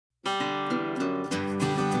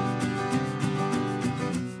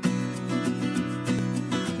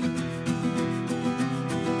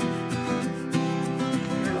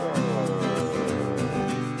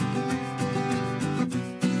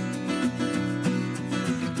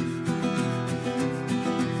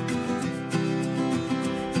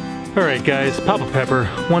Alright guys, Papa Pepper,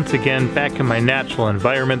 once again back in my natural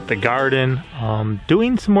environment, the garden,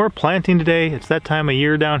 doing some more planting today. It's that time of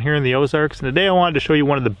year down here in the Ozarks, and today I wanted to show you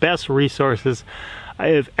one of the best resources I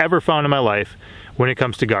have ever found in my life when it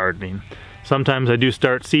comes to gardening. Sometimes I do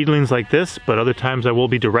start seedlings like this, but other times I will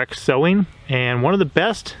be direct sowing, and one of the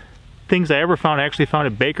best things I ever found, I actually found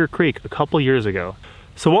at Baker Creek a couple years ago.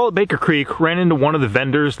 So while at Baker Creek, ran into one of the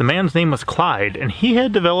vendors. The man's name was Clyde, and he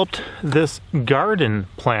had developed this garden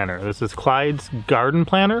planner. This is Clyde's garden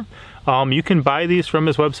planner. You can buy these from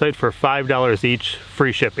his website for $5 each,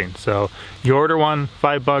 free shipping. So you order one,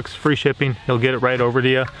 $5, free shipping, he'll get it right over to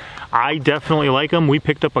you. I definitely like them. We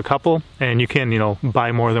picked up a couple, and you can,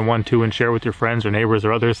 buy more than one too and share with your friends or neighbors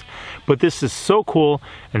or others. But this is so cool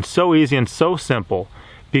and so easy and so simple.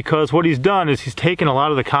 Because what he's done is he's taken a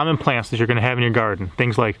lot of the common plants that you're going to have in your garden.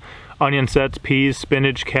 Things like onion sets, peas,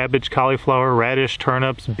 spinach, cabbage, cauliflower, radish,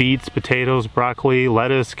 turnips, beets, potatoes, broccoli,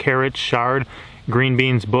 lettuce, carrots, chard, green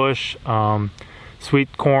beans, bush,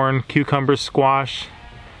 sweet corn, cucumbers, squash,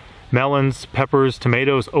 melons, peppers,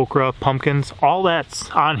 tomatoes, okra, pumpkins. All that's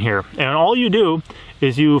on here. And all you do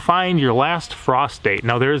is you find your last frost date.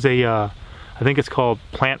 Now there's a I think it's called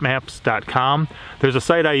plantmaps.com. There's a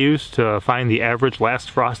site I use to find the average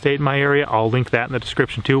last frost date in my area. I'll link that in the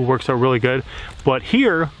description too. Works out really good. But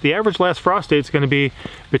here, the average last frost date is going to be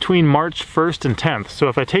between March 1st and 10th. So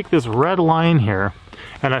if I take this red line here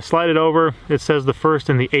and I slide it over, it says the 1st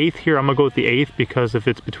and the 8th here. I'm going to go with the 8th because if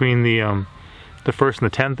it's between the 1st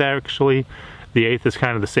and the 10th actually, the 8th is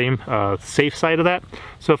kind of the same safe side of that.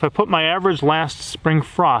 So if I put my average last spring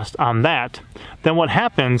frost on that, then what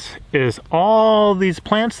happens is all these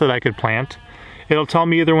plants that I could plant, it'll tell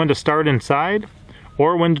me either when to start inside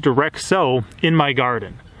or when to direct sow in my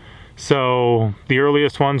garden. So the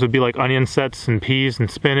earliest ones would be like onion sets and peas and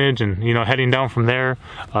spinach, and heading down from there.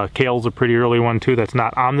 Kale's a pretty early one too that's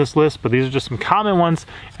not on this list, but these are just some common ones.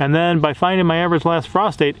 And then by finding my average last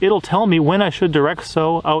frost date, it'll tell me when I should direct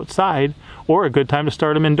sow outside or a good time to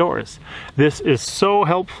start them indoors. This is so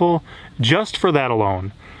helpful just for that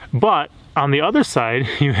alone. But on the other side,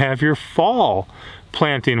 you have your fall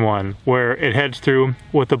planting one where it heads through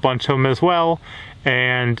with a bunch of them as well.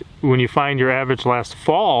 And when you find your average last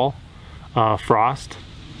fall frost,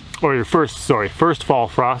 or your first fall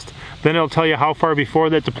frost, then it'll tell you how far before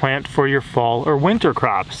that to plant for your fall or winter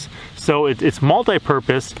crops. So it's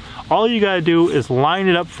multi-purpose. All you gotta do is line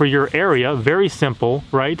it up for your area. Very simple,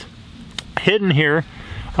 right? Hidden here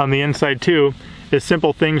on the inside too is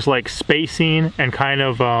simple things like spacing and kind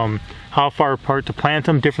of how far apart to plant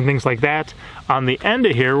them, different things like that. On the end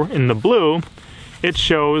of here in the blue, it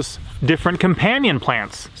shows different companion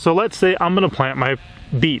plants. So let's say I'm gonna plant my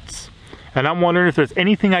beets, and I'm wondering if there's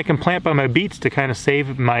anything I can plant by my beets to kind of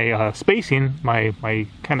save my spacing, my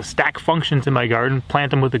kind of stack functions in my garden,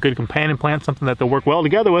 plant them with a good companion plant, something that they'll work well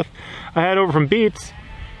together with. I head over from beets,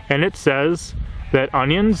 and it says that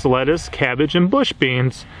onions, lettuce, cabbage, and bush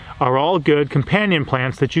beans are all good companion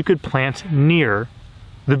plants that you could plant near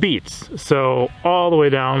the beets. So all the way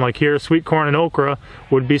down, like here, sweet corn and okra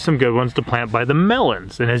would be some good ones to plant by the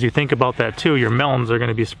melons. And as you think about that too, your melons are going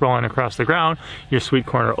to be sprawling across the ground. Your sweet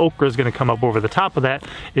corn or okra is going to come up over the top of that.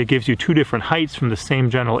 It gives you two different heights from the same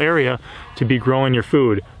general area to be growing your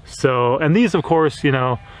food. So, and these of course,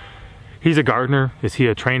 he's a gardener. Is he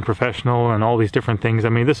a trained professional and all these different things? I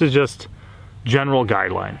mean, this is just general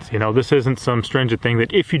guidelines. This isn't some stringent thing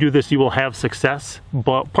that if you do this, you will have success.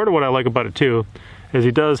 But part of what I like about it too is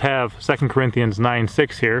he does have 2 Corinthians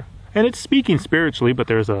 9:6 here, and it's speaking spiritually, but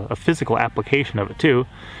there's a physical application of it too.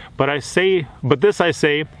 But this I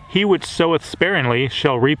say, he which soweth sparingly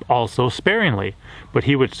shall reap also sparingly, but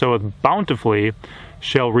he which soweth bountifully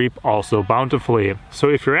shall reap also bountifully. So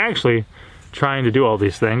if you're actually trying to do all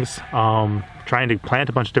these things, trying to plant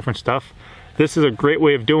a bunch of different stuff, this is a great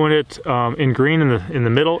way of doing it. In green in the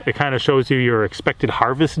middle, it kind of shows you your expected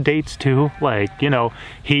harvest dates too, like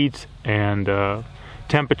heat and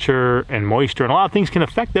temperature and moisture, and a lot of things can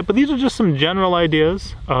affect that, but these are just some general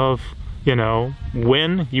ideas of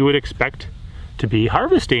when you would expect to be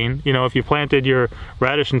harvesting. If you planted your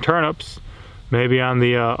radish and turnips maybe on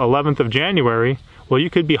the 11th of January, well, you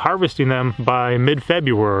could be harvesting them by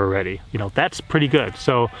mid-February already. That's pretty good.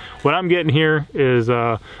 So what I'm getting here is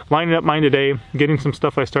lining up mine today, getting some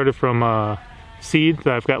stuff I started from seed.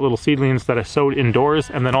 I've got little seedlings that I sowed indoors,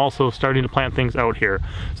 and then also starting to plant things out here.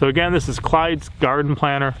 So again, this is Clyde's garden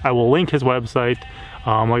planner. I will link his website.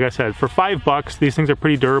 Like I said, for $5, these things are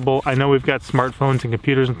pretty durable. I know we've got smartphones and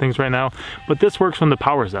computers and things right now, but this works when the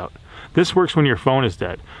power's out. This works when your phone is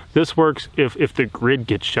dead. This works if the grid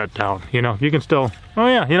gets shut down. You can still, oh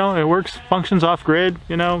yeah, it works, functions off grid,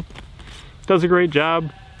 does a great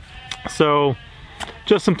job. So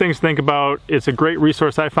just some things to think about. It's a great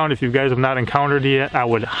resource I found. If you guys have not encountered it yet, I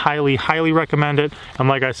would highly recommend it. And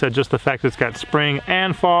like I said, just the fact that it's got spring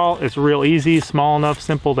and fall, it's real easy, small enough,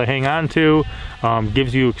 simple to hang on to,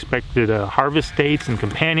 gives you expected harvest dates and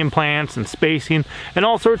companion plants and spacing and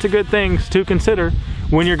all sorts of good things to consider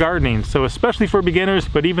when you're gardening. So especially for beginners,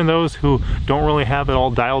 but even those who don't really have it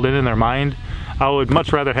all dialed in their mind, I would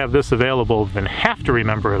much rather have this available than have to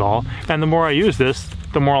remember it all. And the more I use this,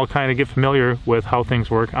 the more I'll kind of get familiar with how things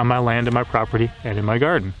work on my land and my property and in my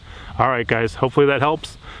garden. All right, guys, hopefully that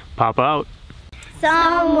helps. Papa out.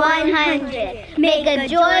 Psalm 100. Make a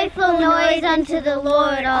joyful noise unto the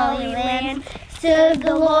Lord, all ye lands. Serve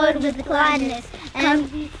the Lord with gladness, and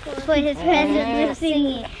for his presence with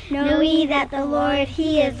singing. Know ye that the Lord,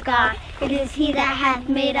 he is God. It is he that hath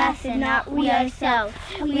made us, and not we ourselves.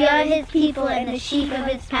 We are his people, and the sheep of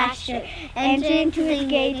his pasture. Enter into his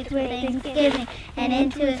gates with thanksgiving, and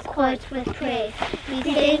into his courts with praise. Be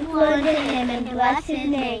thankful unto him, and bless his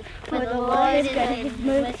name. For the Lord is good, his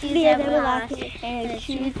mercy is everlasting, and his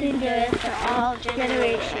truth endureth for all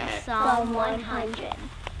generations. Psalm 100.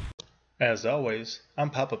 As always,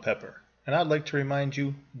 I'm Papa Pepper, and I'd like to remind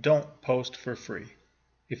you, don't post for free.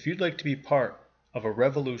 If you'd like to be part of a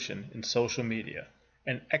revolution in social media,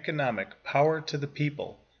 an economic power to the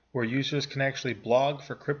people where users can actually blog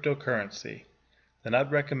for cryptocurrency, then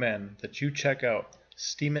I'd recommend that you check out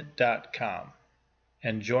steemit.com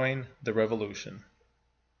and join the revolution.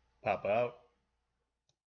 Papa out.